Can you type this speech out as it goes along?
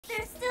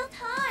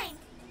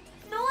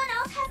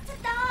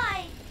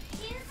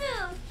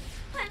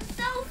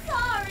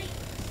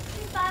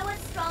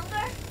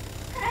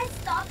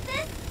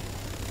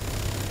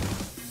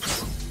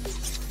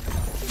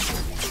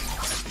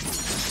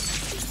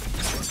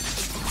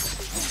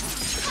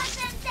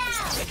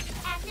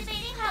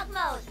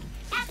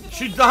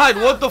She died.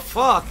 What the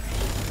fuck?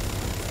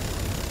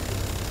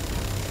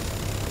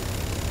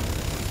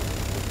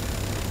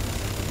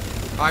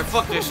 Alright,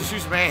 fuck this. Just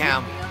use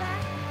Mayhem.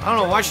 I don't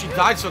know why she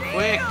died so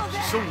quick.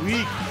 She's so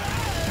weak.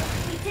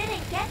 We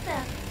didn't get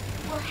them.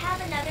 We'll have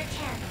another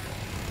chance.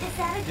 Is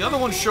that a The other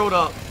one showed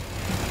up.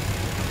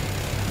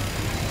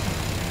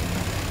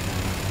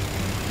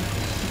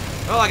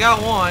 Well, I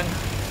got one.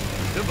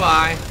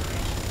 Goodbye.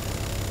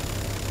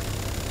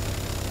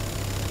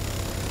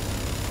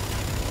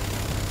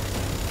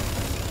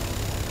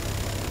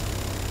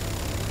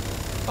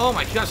 Oh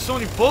my god, so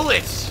many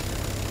bullets!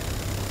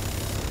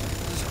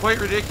 This is quite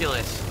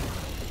ridiculous.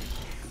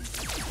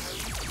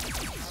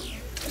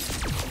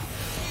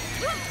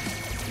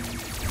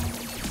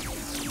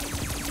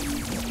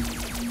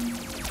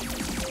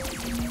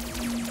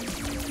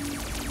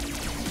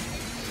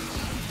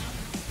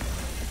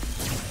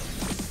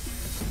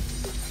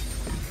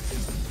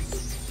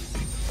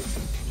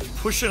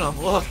 Pushing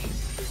him, look.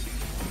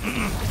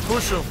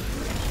 Push him.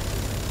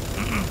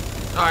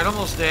 Alright,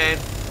 almost dead.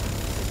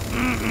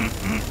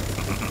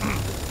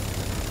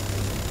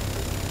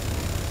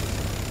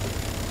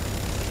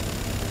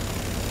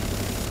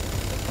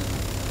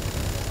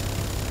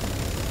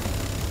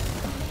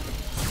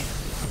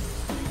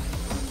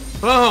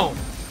 Boom!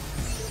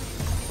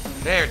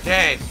 They're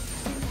dead.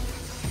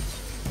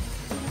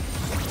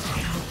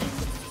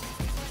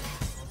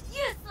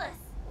 Useless!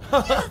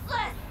 Useless!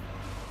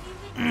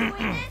 You've been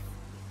doing this?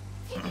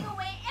 Taking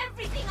away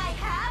everything I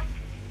have?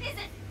 Is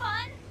it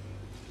fun?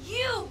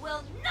 You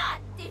will not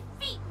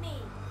defeat me!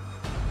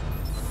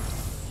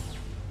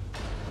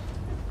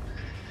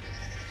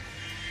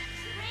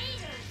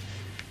 Traitors!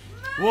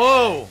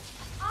 Whoa!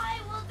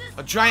 I will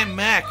destroy A giant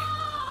mech.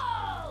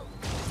 all!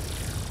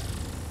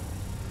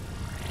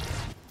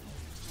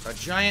 A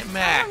giant I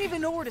mech. don't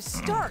even know where to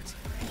start.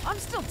 I'm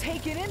still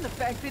taking in the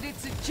fact that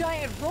it's a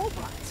giant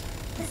robot.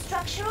 The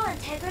structural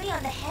integrity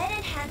on the head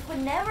and hands were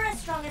never as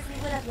strong as we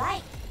would have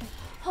liked.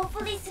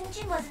 Hopefully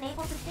Sinjin wasn't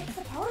able to fix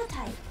the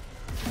prototype.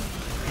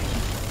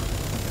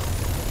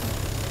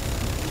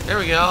 There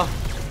we go.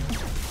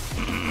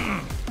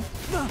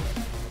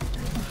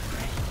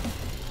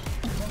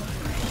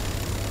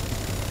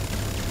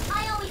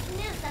 I always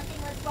knew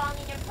something was wrong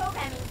in your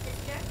programming,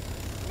 sister.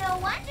 No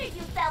wonder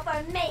you fell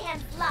for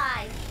Mayhem's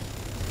lies.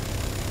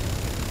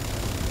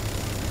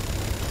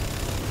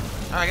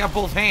 Alright, I got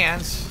both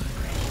hands.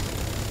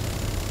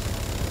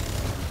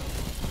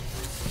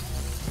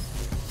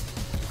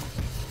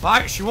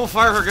 Fire, she won't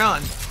fire her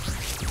gun.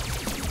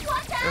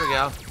 There we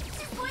go.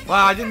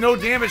 Wow, I did no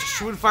damage.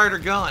 She wouldn't fire her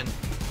gun.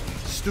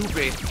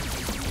 Stupid.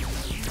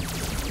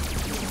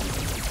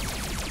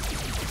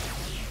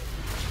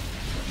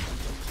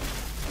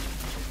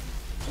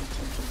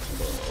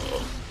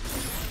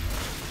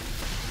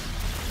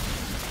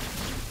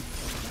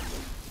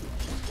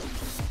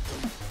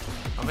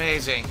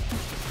 Amazing.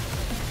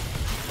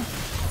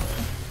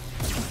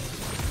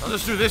 I'll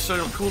just do this so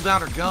it'll cool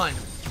down her gun.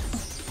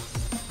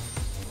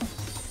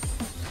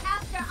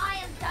 After I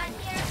am done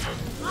here,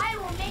 I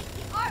will make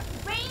the art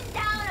rain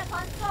down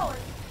upon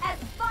swords as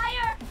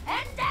fire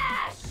and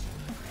ash!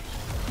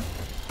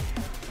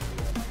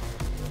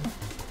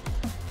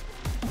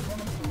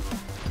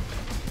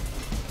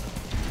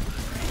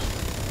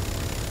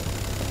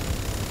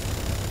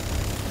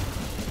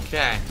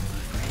 Okay.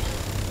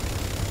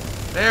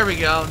 There we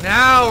go.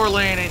 Now we're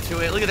laying into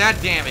it. Look at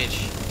that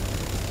damage.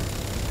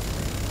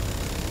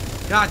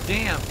 God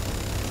damn.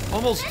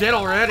 Almost dead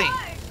already.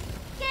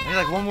 Maybe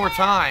like one more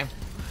time.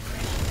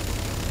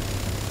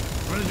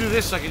 I'm gonna do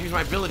this so I can use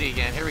my ability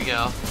again. Here we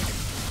go.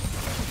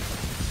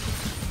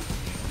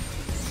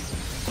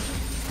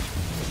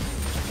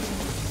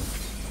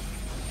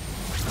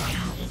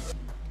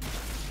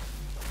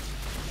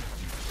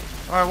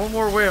 Alright, one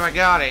more wave. I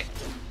got it.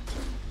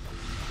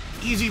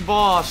 Easy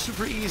boss.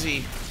 Super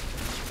easy.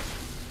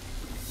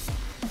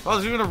 Oh,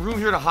 there's even a room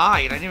here to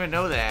hide. I didn't even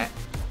know that.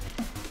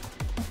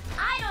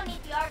 I don't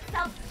need the arc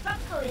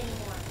self-destruct code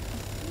anymore.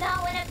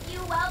 Not when a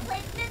few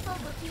well-placed missiles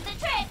will do the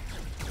trick.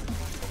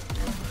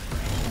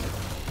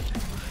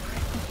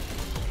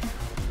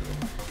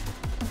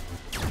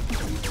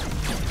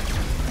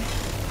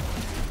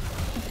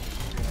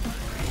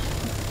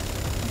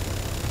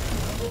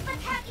 Keep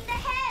attacking the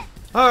head.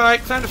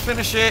 Alright, time to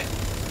finish it.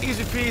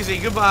 Easy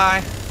peasy.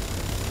 Goodbye.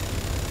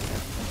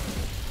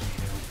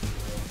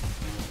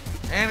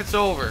 And it's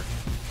over.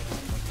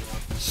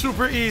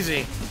 Super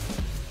easy.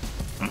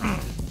 No!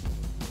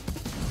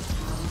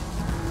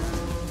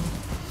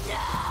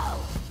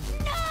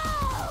 No!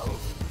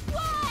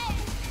 Why?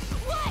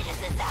 Why does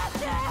this have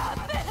to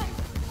happen?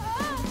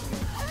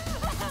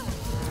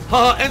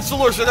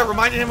 Encelor said that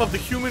reminded him of the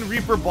Human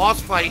Reaper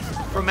boss fight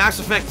from Mass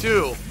Effect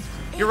 2.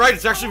 You're right,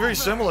 it's actually very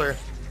similar.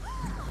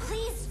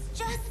 Please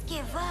just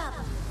give up.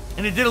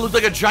 And it did look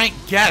like a giant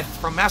Geth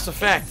from Mass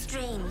Effect.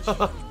 Strange.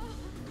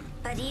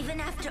 But even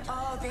after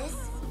all this,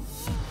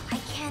 I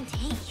can't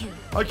hate you.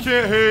 I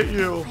can't hate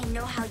you. I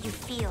know how you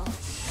feel.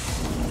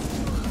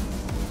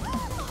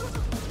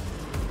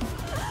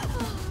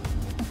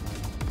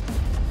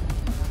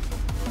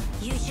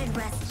 You should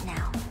rest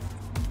now.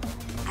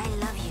 I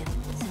love you,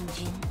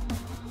 Sunjin.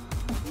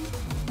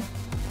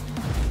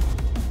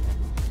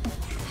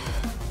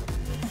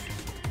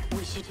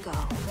 We should go.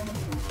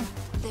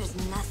 There's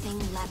nothing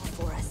left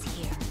for us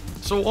here.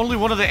 So only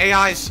one of the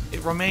AIs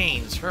it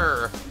remains,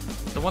 her.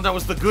 The one that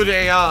was the good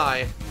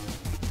AI.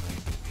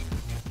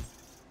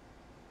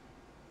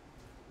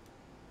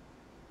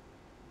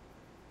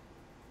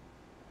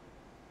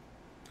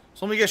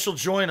 So let me guess she'll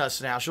join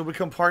us now. She'll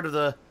become part of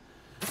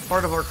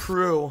our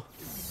crew.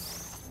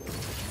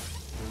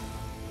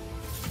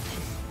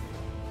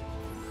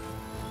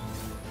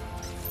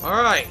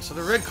 Alright, so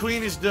the Red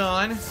Queen is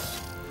done.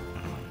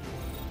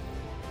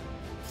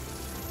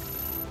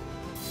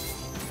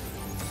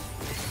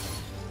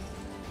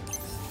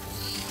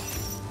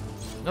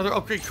 Another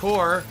upgrade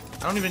core. I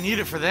don't even need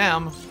it for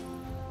them.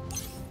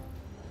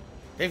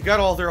 They've got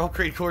all their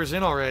upgrade cores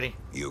in already.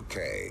 You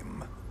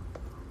came.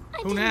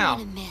 Who now? I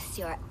didn't want to miss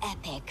your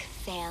epic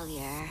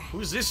failure.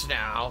 Who's this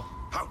now?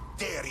 How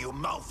dare you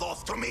mouth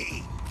off to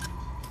me?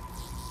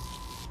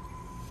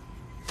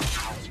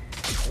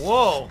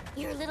 Whoa.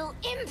 Your little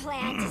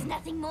implant is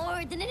nothing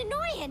more than an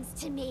annoyance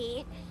to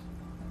me.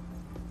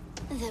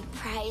 The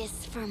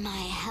price for my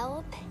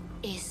help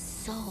is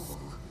soul.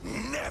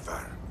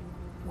 Never.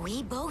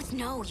 We both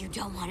know you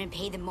don't want to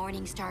pay the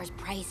Morning Star's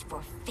price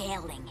for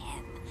failing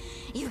him.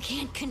 You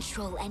can't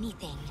control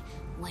anything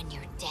when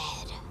you're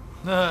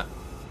dead.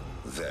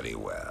 Very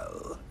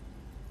well.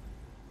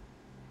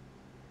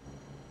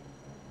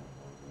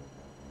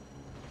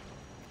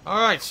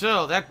 Alright,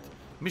 so that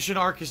mission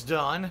arc is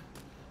done.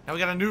 Now we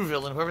got a new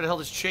villain, whoever the hell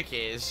this chick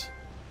is.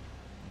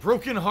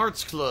 Broken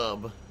Hearts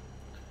Club.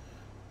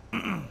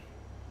 Guess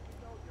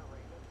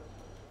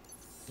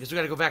we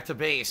gotta go back to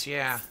base,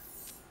 yeah.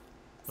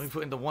 Let me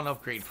put in the one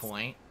upgrade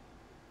point.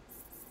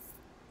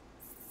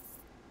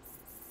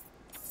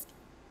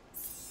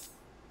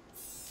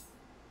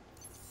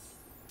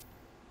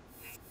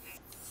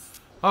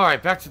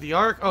 Alright, back to the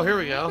arc. Oh, here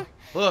we go.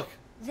 Look.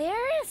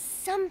 There is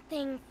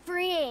something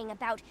freeing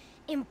about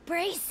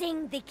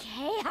embracing the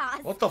chaos.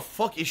 What the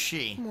fuck is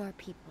she? More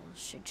people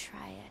should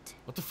try it.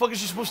 What the fuck is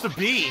she supposed to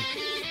be?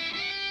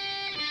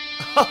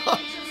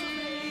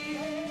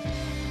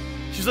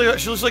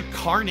 She looks like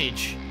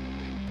Carnage.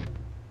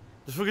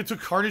 This fucking took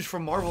Carnage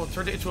from Marvel and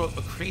turned it into a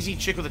crazy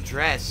chick with a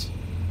dress.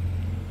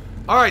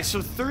 Alright,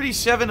 so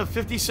 37 of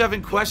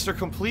 57 quests are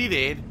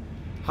completed.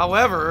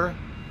 However,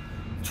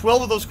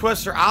 12 of those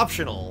quests are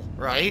optional,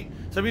 right?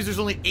 So that means there's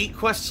only 8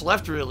 quests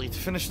left, really, to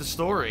finish the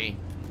story.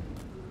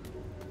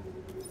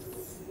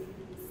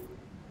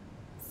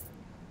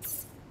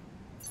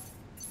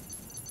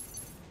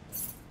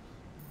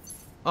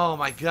 Oh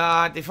my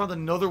god, they found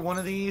another one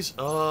of these?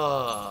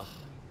 Ugh.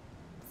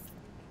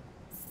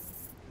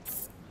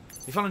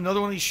 They found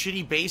another one of these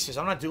shitty bases.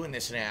 I'm not doing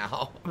this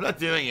now. I'm not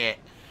doing it.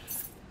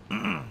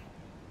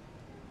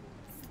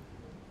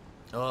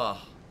 Ugh.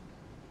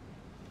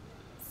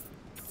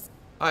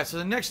 Alright, so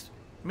the next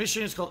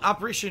mission is called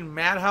Operation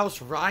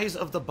Madhouse Rise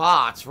of the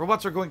Bots.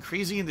 Robots are going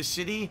crazy in the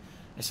city,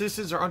 and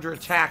citizens are under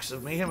attack, so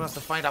Mayhem has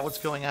to find out what's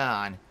going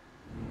on.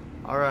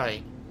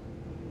 Alright.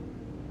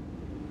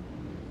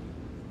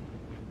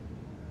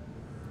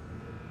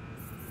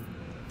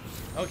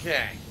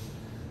 Okay.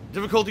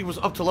 Difficulty was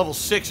up to level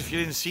 6 if you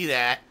didn't see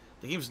that.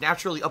 The game's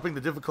naturally upping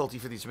the difficulty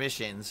for these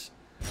missions.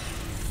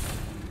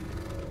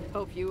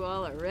 Hope you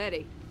all are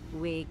ready.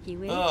 Wakey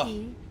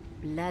wakey.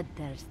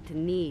 Bloodthirst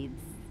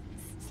needs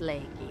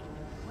slaking.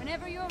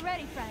 Whenever you're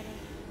ready, Friday.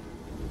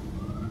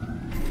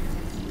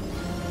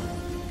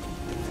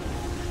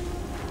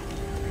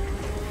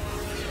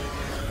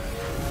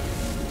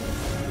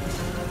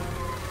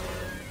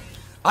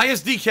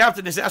 ISD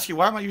Captain is asking,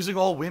 why am I using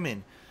all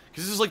women?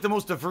 Because this is like the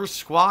most diverse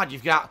squad.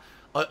 You've got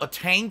a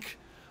tank,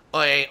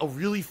 a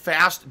really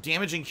fast,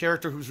 damaging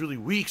character who's really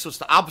weak, so it's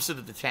the opposite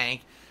of the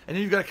tank, and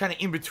then you've got kind of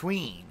in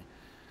between.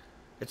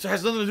 It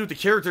has nothing to do with the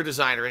character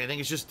design or anything.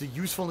 It's just the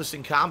usefulness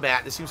in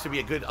combat. This seems to be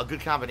a good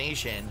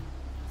combination.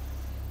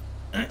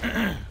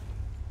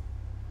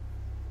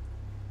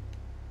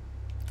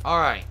 All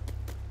right,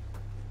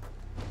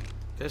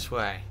 this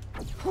way.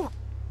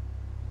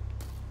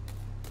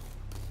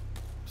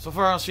 So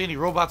far, I don't see any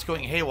robots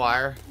going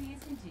haywire. Please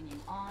continue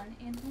on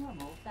in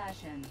normal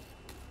fashion.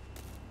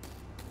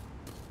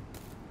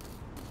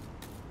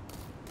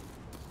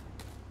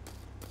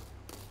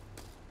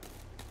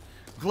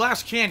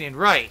 Glass Canyon,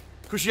 right.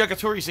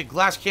 Kushiakatori said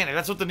Glass Canyon.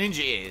 That's what the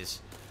ninja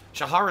is.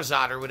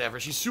 Shaharazad or whatever.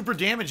 She's super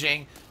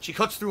damaging. She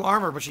cuts through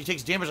armor, but she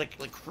takes damage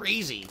like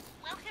crazy.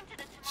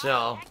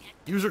 So,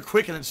 use her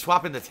quick and then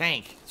swap in the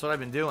tank. That's what I've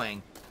been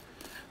doing.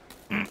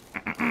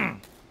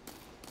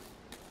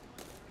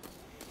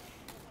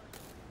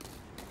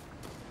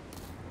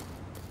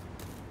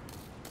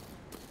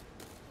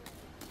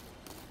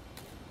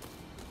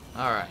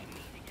 Alright.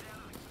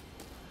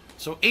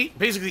 So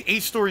basically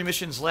 8 story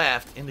missions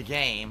left in the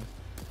game.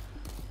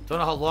 Don't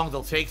know how long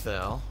they'll take,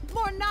 though.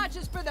 More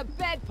notches for the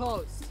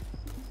bedpost.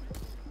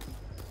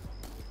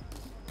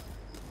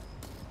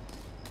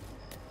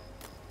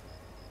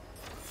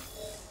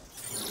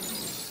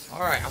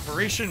 Alright,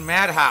 Operation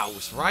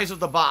Madhouse. Rise of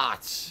the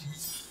Bots.